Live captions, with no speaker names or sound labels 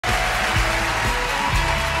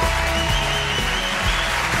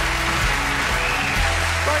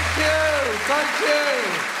Thank you.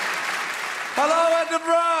 Hello,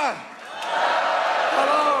 Edinburgh.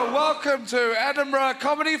 Hello, welcome to Edinburgh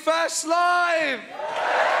Comedy Fest Live.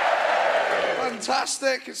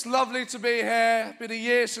 Fantastic. It's lovely to be here. Been a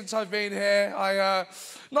year since I've been here.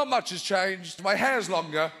 Not much has changed. My hair's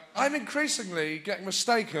longer. I'm increasingly getting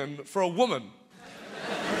mistaken for a woman.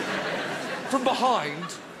 From behind,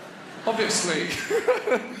 obviously.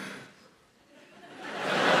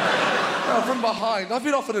 No, from behind. I've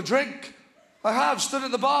been offered a drink. I have, stood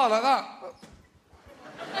at the bar like that.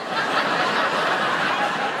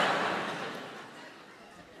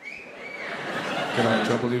 Can I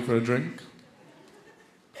trouble you for a drink?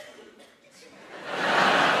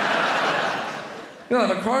 You know,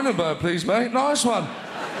 the Cronenberg, please, mate. Nice one.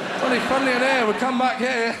 Only friendly in here. We'll come back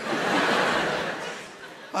here.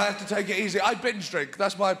 I have to take it easy. I binge drink.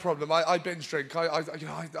 That's my problem. I binge drink.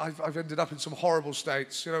 I've ended up in some horrible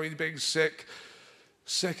states. You know, being sick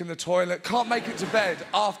in the toilet. Can't make it to bed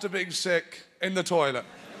after being sick in the toilet.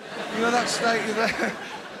 You know that state? You're there,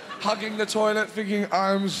 hugging the toilet, thinking,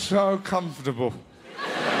 I'm so comfortable.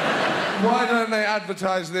 Why don't they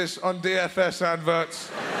advertise this on DFS adverts?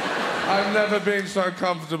 I've never been so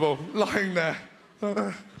comfortable, lying there.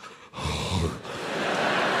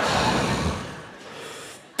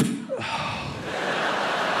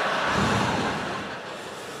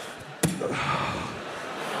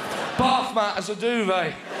 Bath mat as a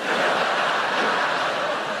duvet.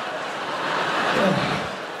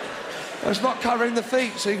 It's not covering the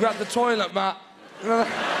feet, so you grab the toilet mat.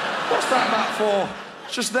 What's that mat for?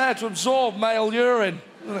 It's just there to absorb male urine.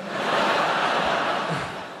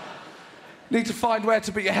 Need to find where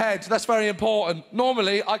to put your head. That's very important.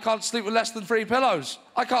 Normally, I can't sleep with less than 3 pillows.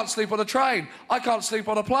 I can't sleep on a train. I can't sleep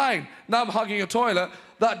on a plane. Now I'm hugging a toilet.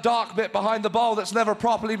 That dark bit behind the bowl that's never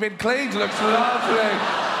properly been cleaned looks lovely.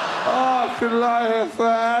 Oh, I could lie here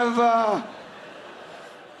forever.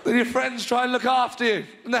 Then your friends try and look after you.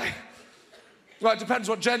 Well, it depends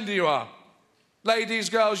what gender you are. Ladies,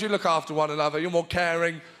 girls, you look after one another. You're more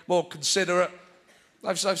caring, more considerate.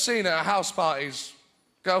 I've seen it at house parties.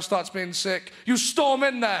 Girl starts being sick. You storm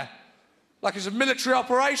in there like it's a military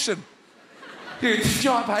operation. You're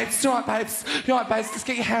right, babes. You're right, babes. You're right, babes. Just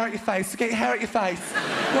get your hair out your face. Just get your hair out your face.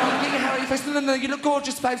 Right, get your hair out your face. No. You look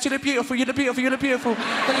gorgeous, babes. You look beautiful. You look beautiful. You look beautiful. No,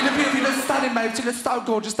 you look beautiful. You look stunning, babes. You look so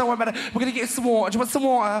gorgeous. Don't worry about it. We're going to get you some water. Do you want some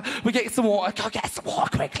water? We'll get you some water. Go get some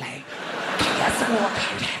water quickly. Go get some water.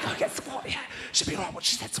 Go get some water. Yeah. She'll be all right when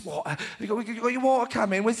she said some water. You got your water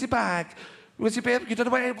coming. Where's your bag? Where's your bag? You don't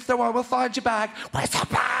know where. Don't worry. We'll find your bag. Where's your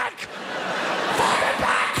bag? Find your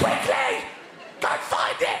bag quickly. Go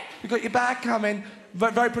find it. You got your bag coming.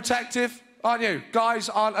 Very protective, aren't you? Guys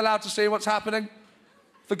aren't allowed to see what's happening.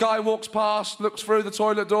 The guy walks past, looks through the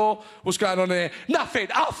toilet door. What's going on here?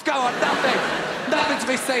 Nothing. Off. Go on. Nothing. Nothing to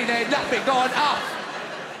be seen here. Nothing. Go on. Off.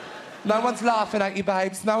 No one's laughing at you,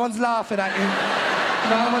 babes. No one's laughing at you.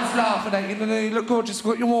 No one's laughing at you. No, you look gorgeous.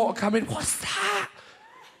 Got your water coming. What's that?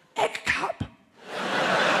 Egg cup.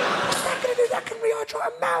 What's that going to do? That can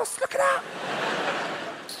rehydrate a mouse. Look at that.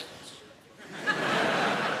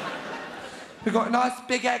 We've got a nice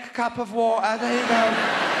big egg cup of water. There you go.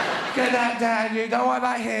 Get that down, you. Don't worry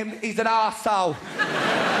about him. He's an arsehole.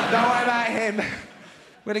 Don't worry about him.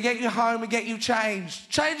 We're going to get you home and get you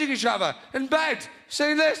changed. Changing each other in bed.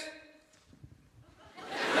 Seen this?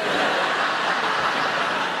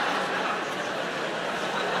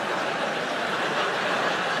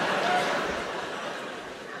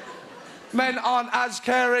 Men aren't as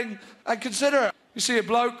caring and considerate. You see a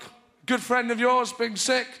bloke, good friend of yours, being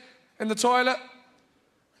sick, in the toilet,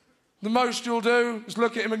 the most you'll do is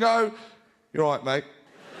look at him and go, "You're right, mate."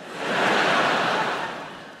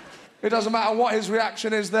 It doesn't matter what his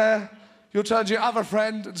reaction is there. You'll turn to your other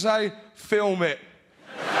friend and say, "Film it."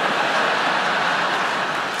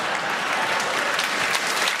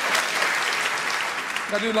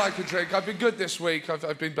 I do like a drink. I've been good this week.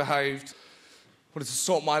 I've been behaved. Wanted to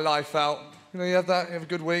sort my life out. You know, you have that, you have a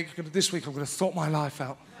good week. This week I'm going to sort my life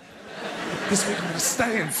out. This week I'm going to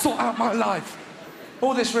stay and sort out my life.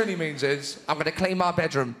 All this really means is I'm going to clean my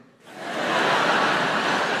bedroom.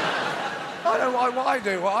 I know what I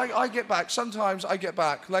do. Well, I get back. Sometimes I get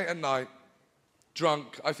back late at night,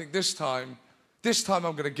 drunk. I think this time I'm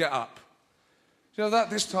going to get up. You know that?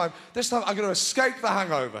 This time I'm going to escape the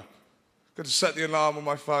hangover. Going to set the alarm on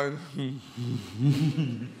my phone.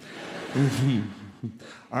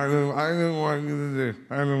 I know what I'm going to do.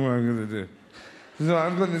 I know what I'm going to do. So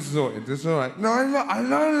I'm going to sort it. It's all right. No, I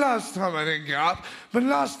know last time I didn't get up, but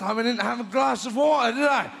last time I didn't have a glass of water, did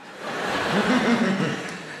I?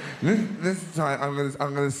 This time,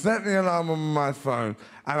 I'm gonna set the alarm on my phone,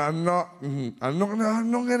 and I'm not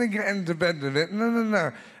gonna get into bed with it.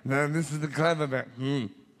 No. This is the clever bit.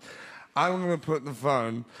 I'm gonna put the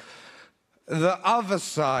phone the other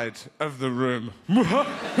side of the room. Deal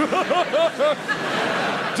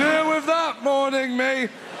with that, morning me.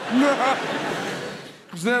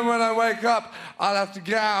 Because then when I wake up, I'll have to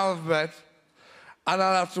get out of bed and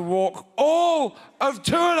I'll have to walk all of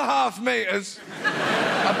 2.5 meters.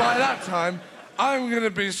 And by that time, I'm going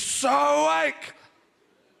to be so awake.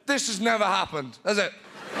 This has never happened, has it?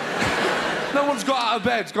 No one's got out of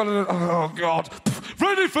bed, gone, oh, God.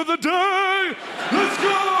 Ready for the day! Let's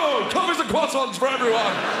go! Coffees and croissants for everyone.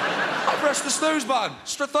 I press the snooze button.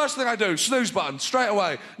 First thing I do, snooze button, straight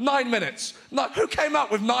away. 9 minutes. Who came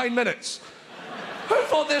up with 9 minutes? Who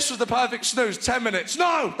thought this was the perfect snooze? 10 minutes.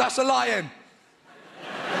 No, that's a lie-in.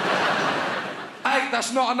 8,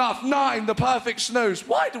 that's not enough. 9, the perfect snooze.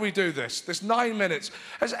 Why do we do this? This 9 minutes.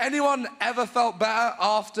 Has anyone ever felt better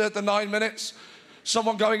after the 9 minutes?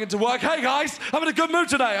 Someone going into work, hey guys, I'm in a good mood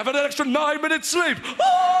today. I've had an extra 9 minutes sleep.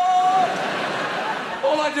 Oh!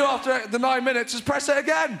 All I do after the 9 minutes is press it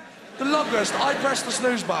again. The longest I press the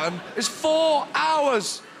snooze button is 4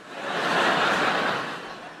 hours.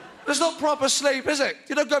 It's not proper sleep, is it?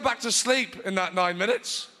 You don't go back to sleep in that 9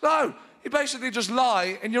 minutes. No, you basically just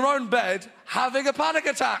lie in your own bed having a panic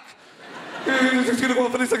attack. It's gonna go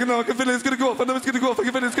off any second now, I can feel it, it's gonna go off, I know it's gonna go off, I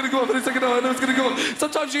can feel it, it's gonna go off any second now, I know it's gonna go off.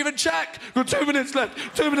 Sometimes you even check. Got 2 minutes left,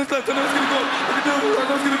 2 minutes left, I know it's gonna go off, I can do it, I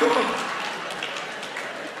know it's gonna go off.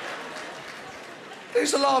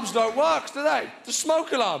 These alarms don't work, do they? The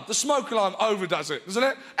smoke alarm overdoes it, doesn't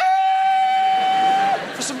it?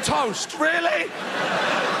 For some toast, really?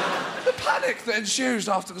 The panic that ensues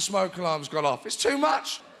after the smoke alarm's gone off, it's too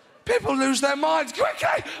much. People lose their minds.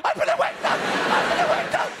 Quickly, open the window, open the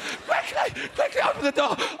window. Quickly,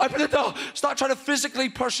 open the door. Start trying to physically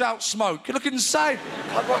push out smoke. You look insane.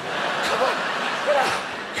 Come on.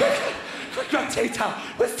 Quickly. Grab tea towel.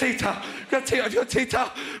 Where's tea towel? Grab tea towel. Have you got tea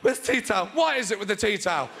towel? Where's tea towel? What is it with the tea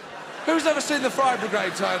towel? Who's ever seen the fire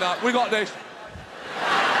brigade turn up? We got this.